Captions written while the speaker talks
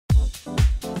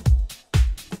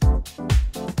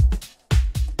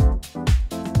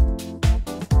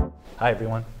Hi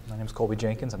everyone, my name is Colby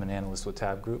Jenkins. I'm an analyst with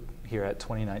TABB Group here at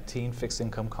 2019 Fixed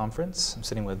Income Conference. I'm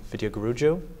sitting with Vidya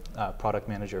Guruju, Product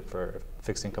Manager for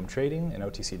Fixed Income Trading and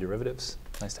OTC Derivatives.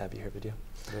 Nice to have you here, Vidya.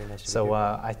 Very nice to be here. So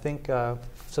I think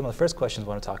some of the first questions I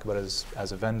want to talk about is,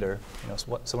 as a vendor,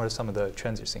 what are some of the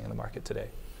trends you're seeing in the market today?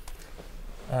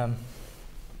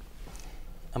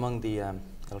 Among the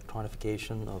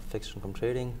electronification of fixed income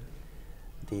trading,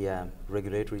 the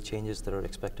regulatory changes that are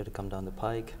expected to come down the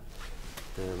pike,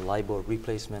 the LIBOR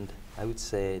replacement, I would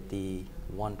say the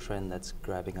one trend that's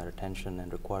grabbing our attention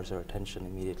and requires our attention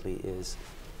immediately is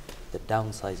the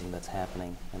downsizing that's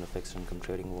happening in the fixed income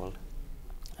trading world.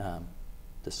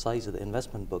 The size of the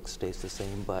investment book stays the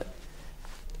same, but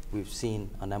we've seen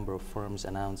a number of firms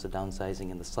announce a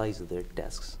downsizing in the size of their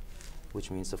desks,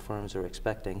 which means the firms are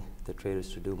expecting the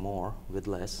traders to do more with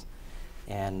less,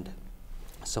 and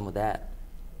some of that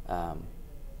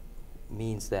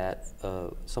means that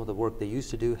some of the work they used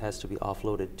to do has to be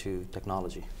offloaded to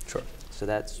technology. Sure. So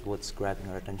that's what's grabbing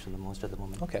our attention the most at the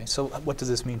moment. Okay, so what does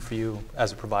this mean for you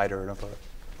as a provider of an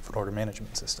order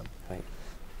management system? Right.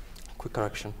 Quick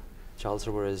correction. Charles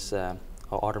River is our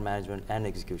order management and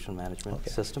execution management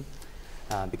system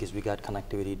because we got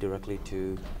connectivity directly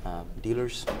to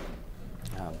dealers,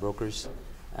 brokers,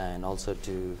 and also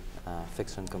to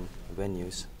fixed income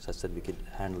venues such that we could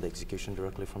handle the execution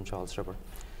directly from Charles River.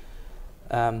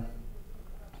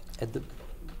 At the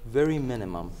very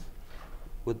minimum,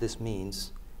 what this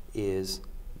means is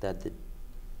that the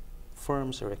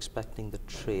firms are expecting the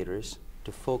traders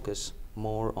to focus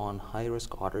more on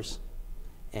high-risk orders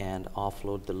and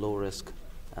offload the low-risk,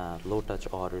 low-touch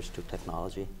orders to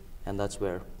technology, and that's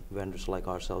where vendors like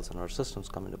ourselves and our systems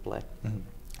come into play. Mm-hmm.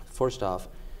 First off,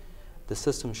 the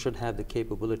system should have the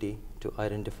capability to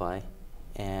identify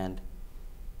and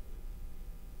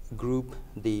group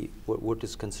what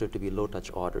is considered to be low-touch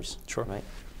orders. Sure. Right?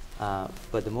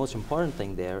 But the most important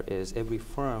thing there is every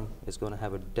firm is going to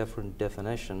have a different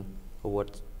definition of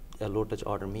what a low-touch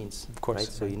order means. Of course. Right?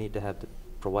 So you need to have to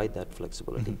provide that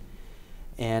flexibility.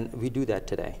 Mm-hmm. And we do that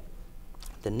today.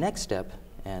 The next step,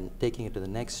 and taking it to the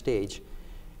next stage,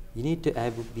 you need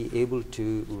to be able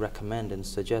to recommend and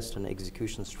suggest an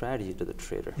execution strategy to the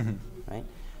trader. Mm-hmm.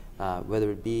 Right?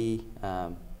 Whether it be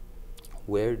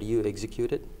where do you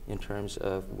execute it in terms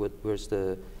of where's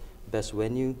the best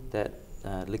venue that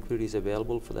liquidity is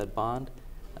available for that bond,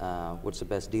 what's the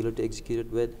best dealer to execute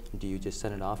it with, do you just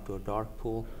send it off to a dark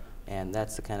pool, and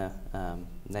that's the kind of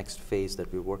next phase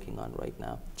that we're working on right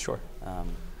now. Sure.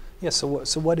 Yeah, so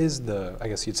what is the, I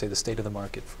guess you'd say, the state of the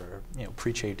market for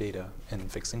pre-trade data in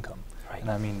fixed income? Right. And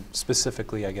I mean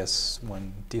specifically, I guess,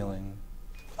 when dealing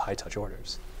with high-touch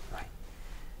orders.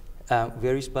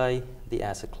 Varies by the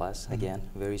asset class, mm-hmm. Again,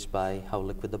 varies by how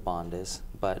liquid the bond is,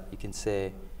 but you can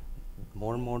say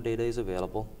more and more data is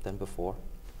available than before.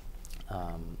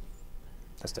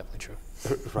 That's definitely true.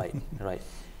 Right, right.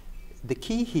 The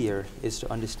key here is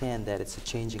to understand that it's a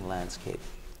changing landscape,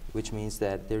 which means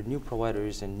that there are new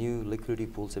providers and new liquidity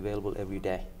pools available every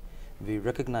day. We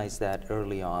recognized that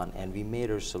early on, and we made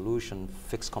our solution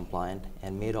fixed compliant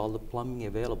and made all the plumbing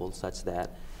available such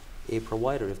that a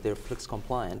provider, if they're FLIX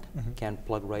compliant, mm-hmm. can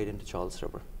plug right into Charles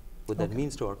River. What that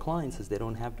means to our clients is they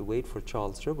don't have to wait for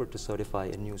Charles River to certify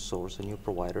a new source, a new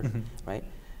provider, mm-hmm. right?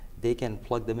 They can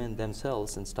plug them in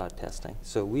themselves and start testing.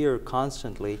 So we are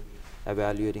constantly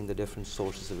evaluating the different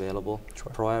sources available,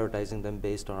 sure. prioritizing them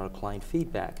based on our client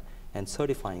feedback, and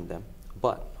certifying them.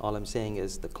 But all I'm saying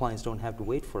is the clients don't have to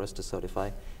wait for us to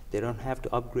certify. They don't have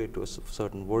to upgrade to a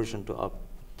certain version to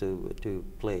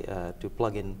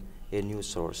plug in a new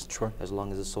source. Sure. As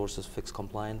long as the source is fixed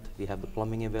compliant, we have the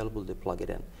plumbing available, they plug it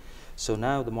in. So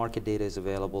now the market data is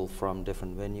available from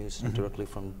different venues, mm-hmm. directly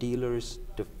from dealers,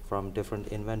 from different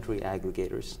inventory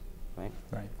aggregators, right?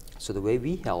 Right. So the way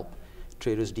we help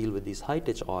traders deal with these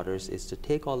high-touch orders is to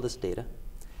take all this data,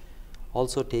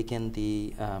 also take in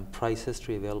the price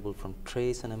history available from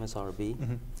Trace and MSRB,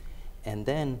 mm-hmm. and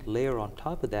then layer on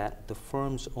top of that the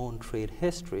firm's own trade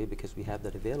history, because we have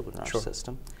that available in our sure.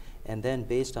 system, and then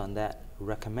based on that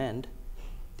recommend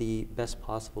the best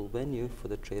possible venue for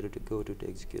the trader to go to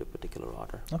execute a particular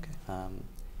order. Okay.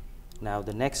 Now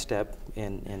the next step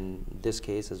in this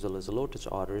case, as well as the low-touch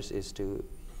orders, is to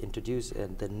introduce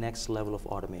the next level of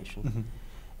automation. Mm-hmm.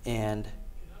 And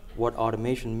what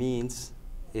automation means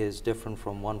is different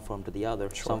from one firm to the other.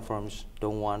 Sure. Some firms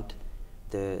don't want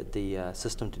the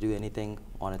system to do anything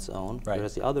on its own, right.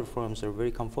 whereas the other firms are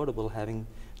very comfortable having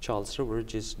Charles River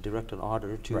just direct an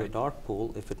order to right. a dark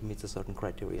pool if it meets a certain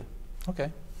criteria.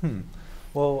 Okay.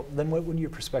 Well, then what would your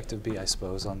perspective be, I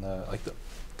suppose, on the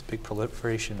big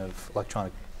proliferation of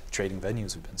electronic trading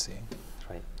venues we've been seeing?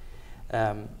 Right.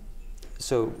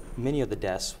 So many of the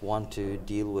desks want to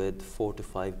deal with 4 to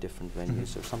 5 different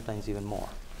venues, or sometimes even more.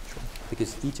 Sure.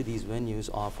 Because each of these venues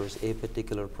offers a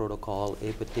particular protocol,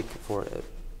 for a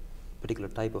particular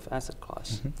type of asset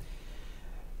class.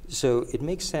 So it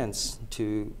makes sense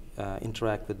to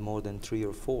interact with more than 3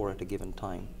 or 4 at a given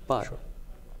time. But Sure.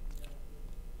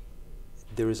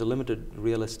 there is a limited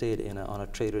real estate on a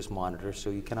trader's monitor, so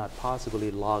you cannot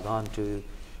possibly log on to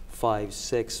 5,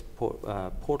 6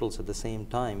 portals at the same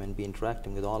time and be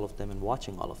interacting with all of them and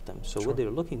watching all of them. So Sure. what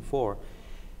they're looking for,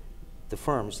 the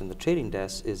firms and the trading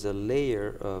desks, is a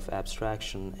layer of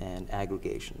abstraction and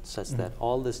aggregation, such that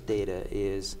all this data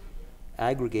is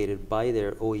aggregated by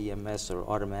their OEMS, or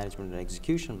order management and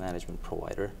execution management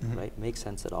provider, right? Makes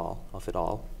sense of it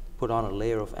all. Put on a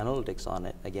layer of analytics on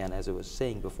it, again, as I was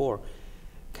saying before,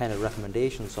 kind of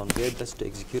recommendations on where best to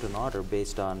execute an order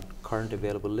based on current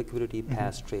available liquidity,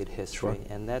 past trade history, Sure.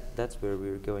 and that's where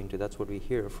we're going to. That's what we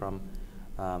hear from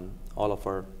all of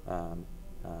our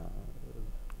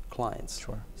clients.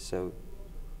 Sure. So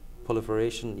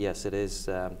proliferation, yes, it is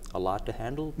a lot to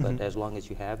handle, but as long as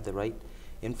you have the right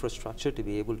infrastructure to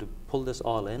be able to pull this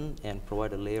all in and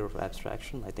provide a layer of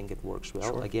abstraction, I think it works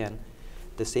well. Sure. Again,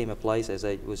 the same applies, as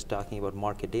I was talking about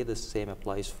market data, the same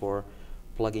applies for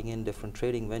plugging in different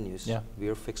trading venues. Yeah. We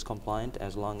are fixed compliant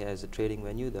as long as a trading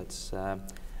venue that's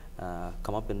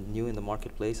come up and new in the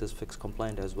marketplace is fixed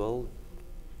compliant as well.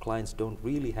 Clients don't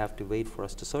really have to wait for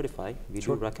us to certify. We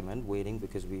Sure. do recommend waiting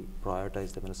because we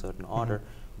prioritize them in a certain order.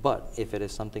 But if it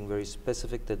is something very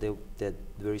specific that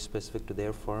very specific to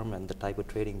their firm and the type of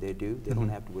trading they do, they don't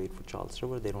have to wait for Charles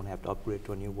River. They don't have to upgrade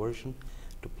to a new version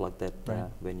to plug that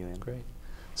venue in. Great.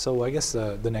 So I guess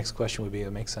the next question would be,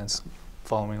 it makes sense,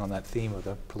 following on that theme of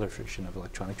the proliferation of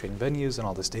electronic trading venues and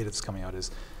all this data that's coming out, is,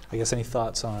 I guess, any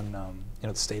thoughts on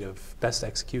the state of best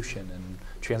execution and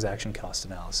transaction cost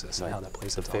analysis and how that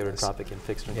plays the into all favorite this? topic in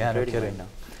fixed income Yeah, no trading kidding.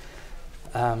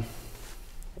 right now.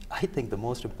 I think the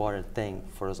most important thing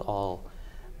for us all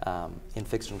in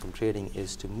fixed income trading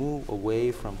is to move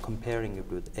away from comparing it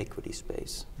with equity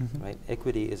space. Right?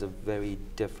 Equity is a very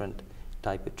different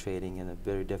type of trading and a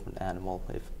very different animal,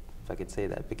 if I could say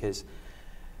that, because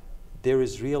there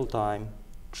is real-time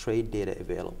trade data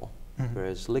available,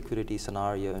 whereas liquidity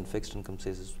scenario in fixed income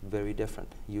space is very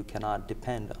different. You cannot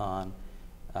depend on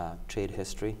trade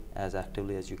history as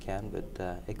actively as you can with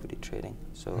equity trading.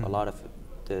 So a lot of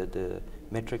the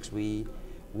metrics we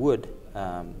would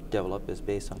develop is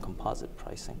based on composite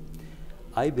pricing.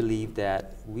 I believe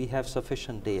that we have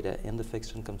sufficient data in the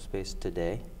fixed income space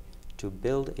today to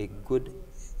build a good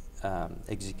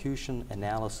execution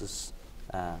analysis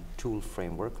tool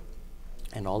framework,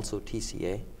 and also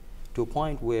TCA, to a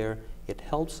point where it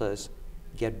helps us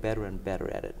get better and better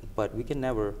at it. But we can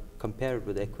never compare it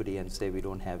with equity and say we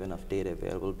don't have enough data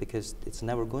available, because it's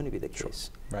never going to be the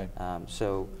case. Right.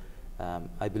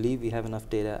 I believe we have enough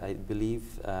data. I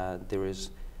believe there is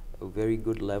a very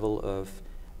good level of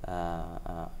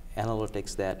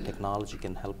analytics that technology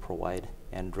can help provide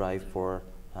and drive for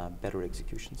better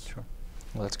executions. Sure.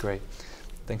 Well, that's great.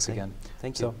 Thanks again.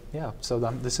 Thank you. So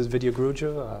this is Vidya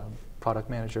Guruju,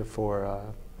 product manager for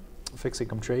fixed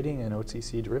income trading and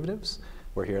OTC derivatives.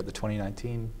 We're here at the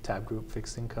 2019 TABB Group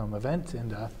Fixed Income event,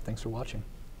 and thanks for watching.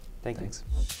 Thank you.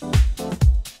 Thanks.